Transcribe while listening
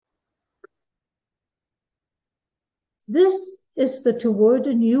This is the Toward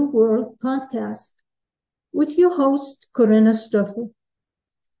a New World podcast with your host, Corinna Stoffel.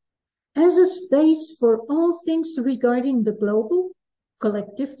 As a space for all things regarding the global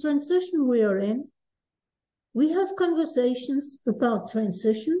collective transition we are in, we have conversations about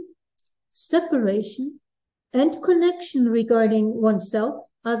transition, separation, and connection regarding oneself,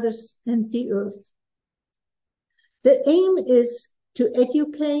 others, and the earth. The aim is to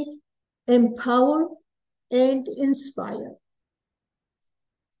educate, empower, and inspire.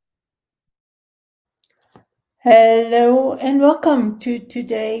 Hello and welcome to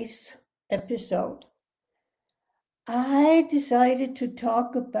today's episode. I decided to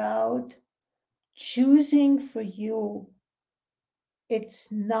talk about choosing for you.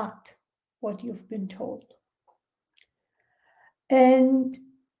 It's not what you've been told. And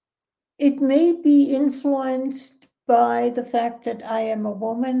it may be influenced by the fact that I am a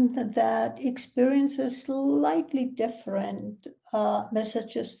woman that experiences slightly different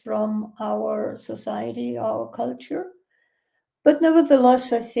messages from our society, our culture. But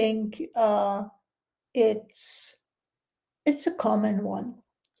nevertheless, I think it's a common one.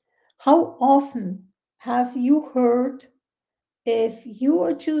 How often have you heard, if you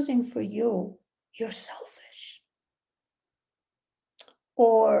are choosing for you, you're selfish?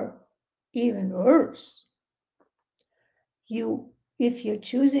 Or even worse, if you're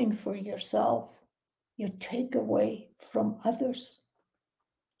choosing for yourself, you take away from others.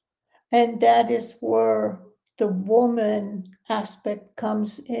 And that is where the woman aspect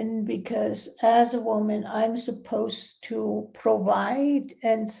comes in, because as a woman, I'm supposed to provide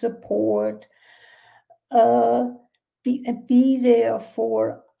and support, be there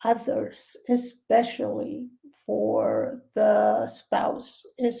for others, especially for the spouse,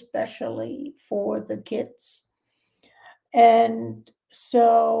 especially for the kids. And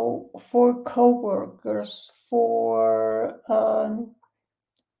so for coworkers, for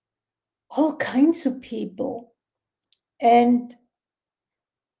all kinds of people. And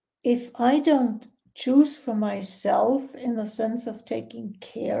if I don't choose for myself in the sense of taking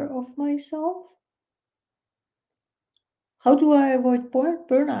care of myself, how do I avoid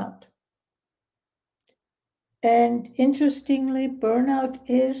burnout? And interestingly, burnout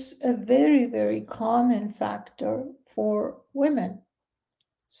is a very, very common factor for women.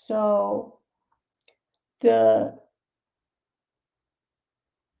 So the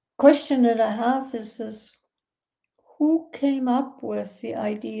question that I have is this: who came up with the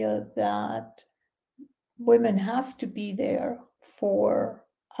idea that women have to be there for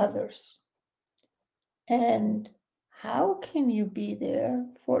others? And how can you be there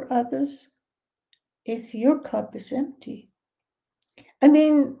for others if your cup is empty? I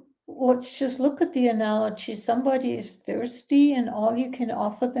mean, let's just look at the analogy. Somebody is thirsty and all you can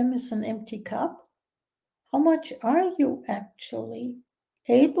offer them is an empty cup. How much are you actually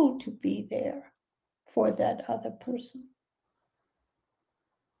able to be there for that other person?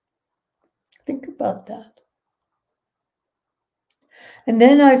 Think about that. And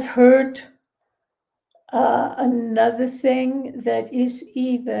then I've heard another thing that is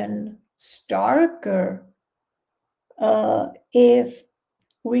even starker. If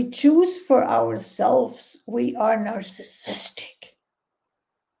we choose for ourselves, we are narcissistic.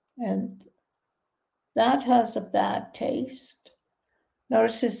 And that has a bad taste.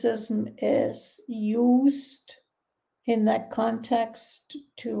 Narcissism is used in that context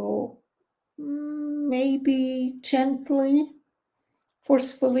to maybe gently,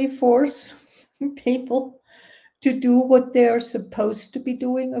 forcefully force people to do what they're supposed to be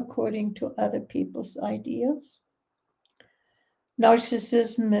doing according to other people's ideas.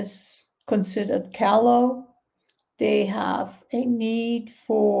 Narcissism is considered callow. They have a need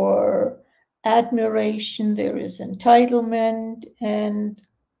for admiration. There is entitlement. And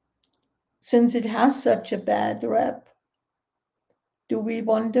since it has such a bad rep, do we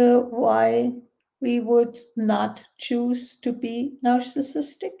wonder why we would not choose to be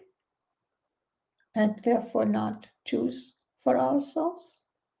narcissistic and therefore not choose for ourselves?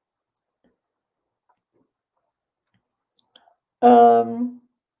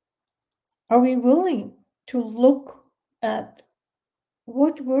 Are we willing to look at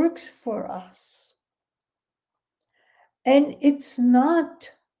what works for us? And it's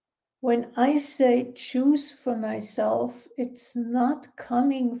not, when I say choose for myself, it's not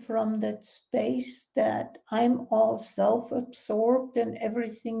coming from that space that I'm all self-absorbed and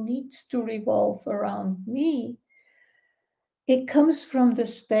everything needs to revolve around me. It comes from the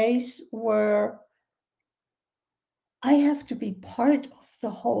space where I have to be part of the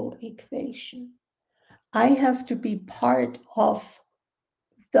whole equation. I have to be part of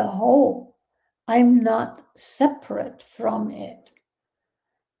the whole. I'm not separate from it.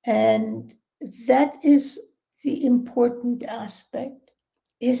 And that is the important aspect.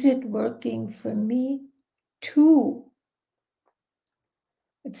 Is it working for me too?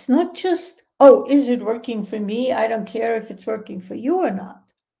 It's not just, oh, is it working for me? I don't care if it's working for you or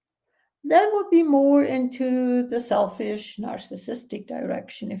not. That would be more into the selfish, narcissistic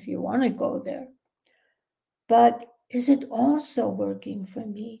direction if you want to go there. But is it also working for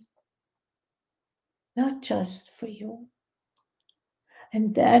me? Not just for you.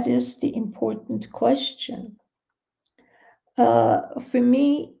 And that is the important question. For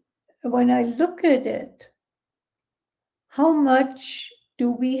me, when I look at it, how much do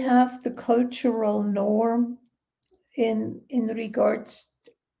we have the cultural norm in regards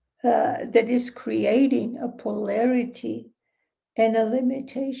that is creating a polarity and a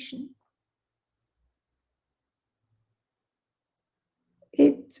limitation?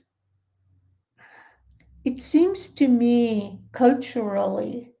 It seems to me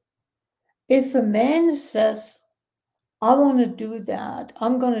culturally, if a man says, I want to do that,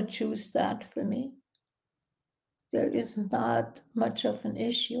 I'm going to choose that for me, there is not much of an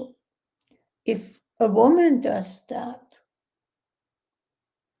issue. If a woman does that,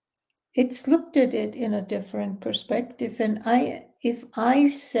 it's looked at it in a different perspective. And if I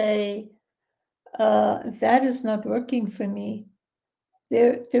say that is not working for me,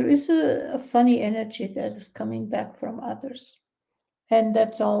 there is a funny energy that is coming back from others, and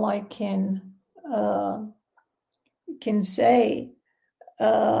that's all I can say.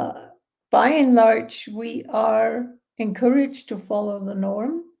 By and large, we are encouraged to follow the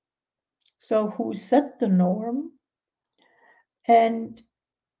norm. So, who set the norm? And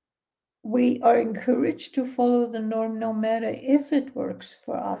we are encouraged to follow the norm no matter if it works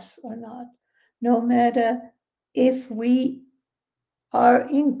for us or not, no matter if we are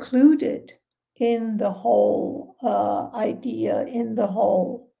included in the whole idea, in the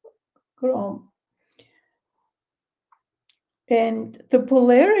whole group. And the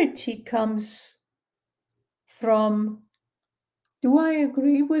polarity comes from, do I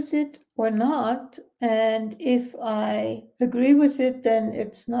agree with it or not? And if I agree with it, then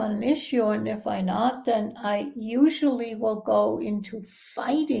it's not an issue. And if I not, then I usually will go into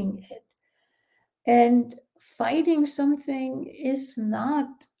fighting it. And fighting something is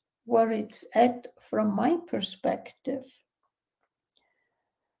not where it's at from my perspective.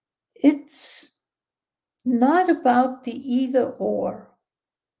 It's not about the either or.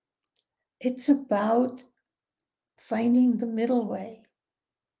 It's about finding the middle way.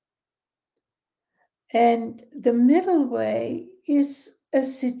 And the middle way is a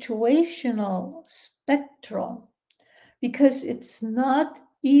situational spectrum because it's not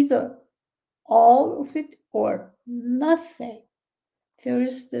either all of it or nothing. There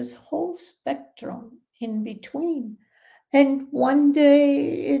is this whole spectrum in between. And one day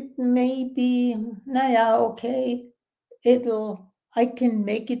it may be, okay, I can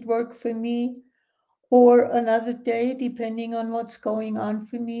make it work for me. Or another day, depending on what's going on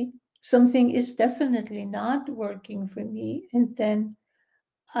for me, something is definitely not working for me. And then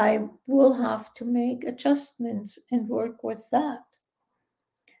I will have to make adjustments and work with that.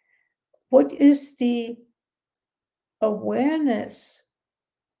 What is the awareness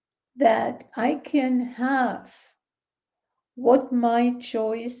that I can have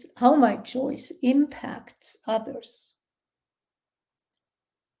how my choice impacts others?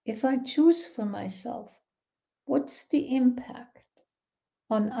 If I choose for myself, what's the impact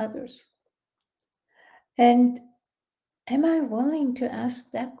on others? And am I willing to ask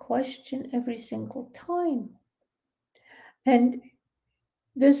that question every single time? And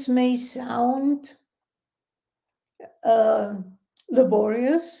this may sound uh,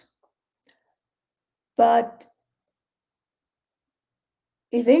 laborious, but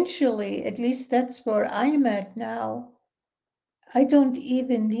eventually, at least that's where I'm at now, I don't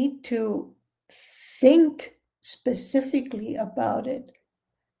even need to think specifically about it.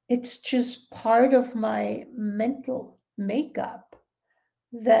 It's just part of my mental makeup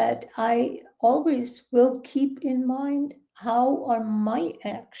that I always will keep in mind, how are my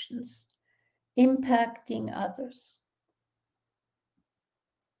actions impacting others?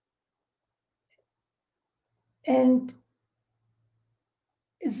 And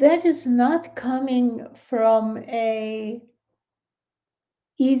that is not coming from a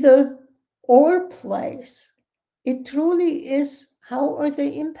either or place. It truly is, how are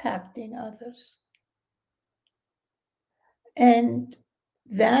they impacting others? And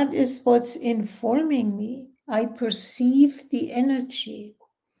that is what's informing me. I perceive the energy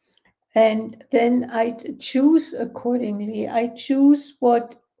and then I choose accordingly. I choose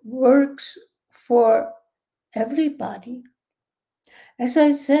what works for everybody. As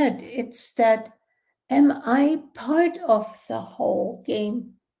I said, it's that, am I part of the whole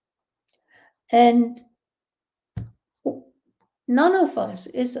game? And none of us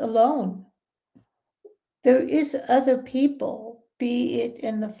is alone. There is other people, be it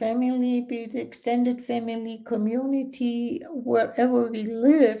in the family, be it extended family, community, wherever we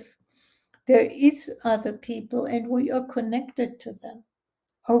live, there is other people and we are connected to them.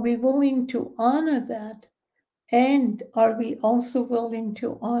 Are we willing to honor that? And are we also willing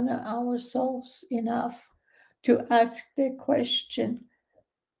to honor ourselves enough to ask the question,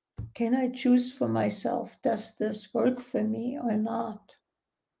 can I choose for myself? Does this work for me or not?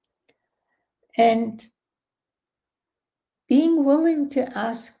 And being willing to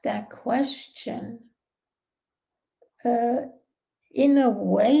ask that question in a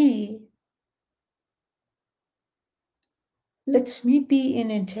way lets me be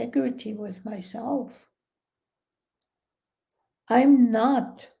in integrity with myself. I'm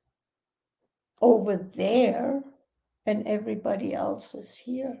not over there and everybody else is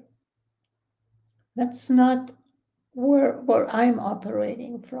here. That's not where I'm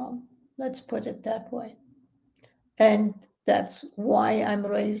operating from. Let's put it that way. And that's why I'm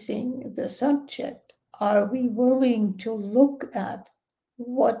raising the subject. Are we willing to look at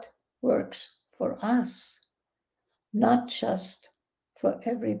what works for us, not just for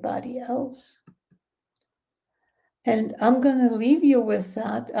everybody else? And I'm going to leave you with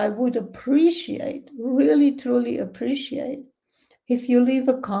that. I would appreciate, really, truly appreciate, if you leave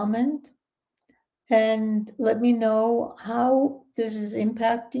a comment and let me know how this is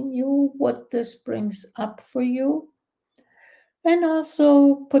impacting you, what this brings up for you. And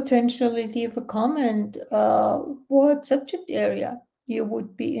also potentially leave a comment what subject area you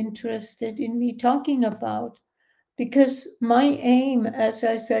would be interested in me talking about. Because my aim, as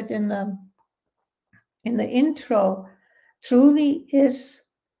I said in the intro, truly is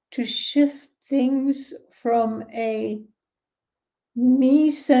to shift things from a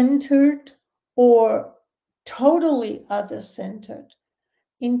me-centered or totally other-centered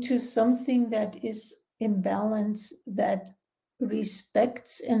into something that is in balance, that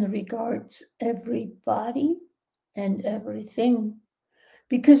respects and regards everybody and everything,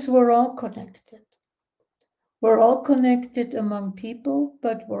 because we're all connected. We're all connected among people,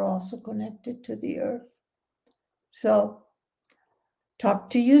 but we're also connected to the earth. So, talk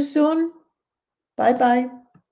to you soon. Bye-bye.